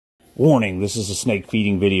Warning, this is a snake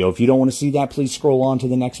feeding video. If you don't want to see that, please scroll on to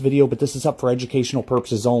the next video, but this is up for educational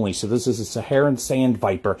purposes only. So this is a Saharan sand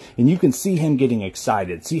viper, and you can see him getting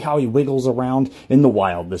excited. See how he wiggles around? In the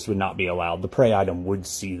wild, this would not be allowed. The prey item would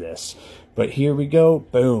see this. But here we go.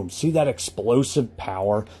 Boom. See that explosive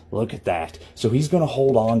power? Look at that. So he's going to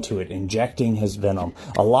hold on to it, injecting his venom.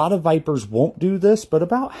 A lot of vipers won't do this, but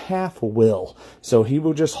about half will. So he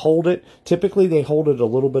will just hold it. Typically, they hold it a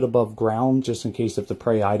little bit above ground, just in case if the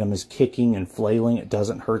prey item is kicking and flailing, it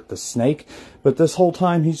doesn't hurt the snake. But this whole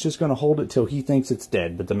time, he's just going to hold it till he thinks it's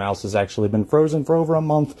dead. But the mouse has actually been frozen for over a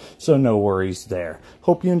month, so no worries there.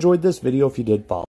 Hope you enjoyed this video. If you did, follow.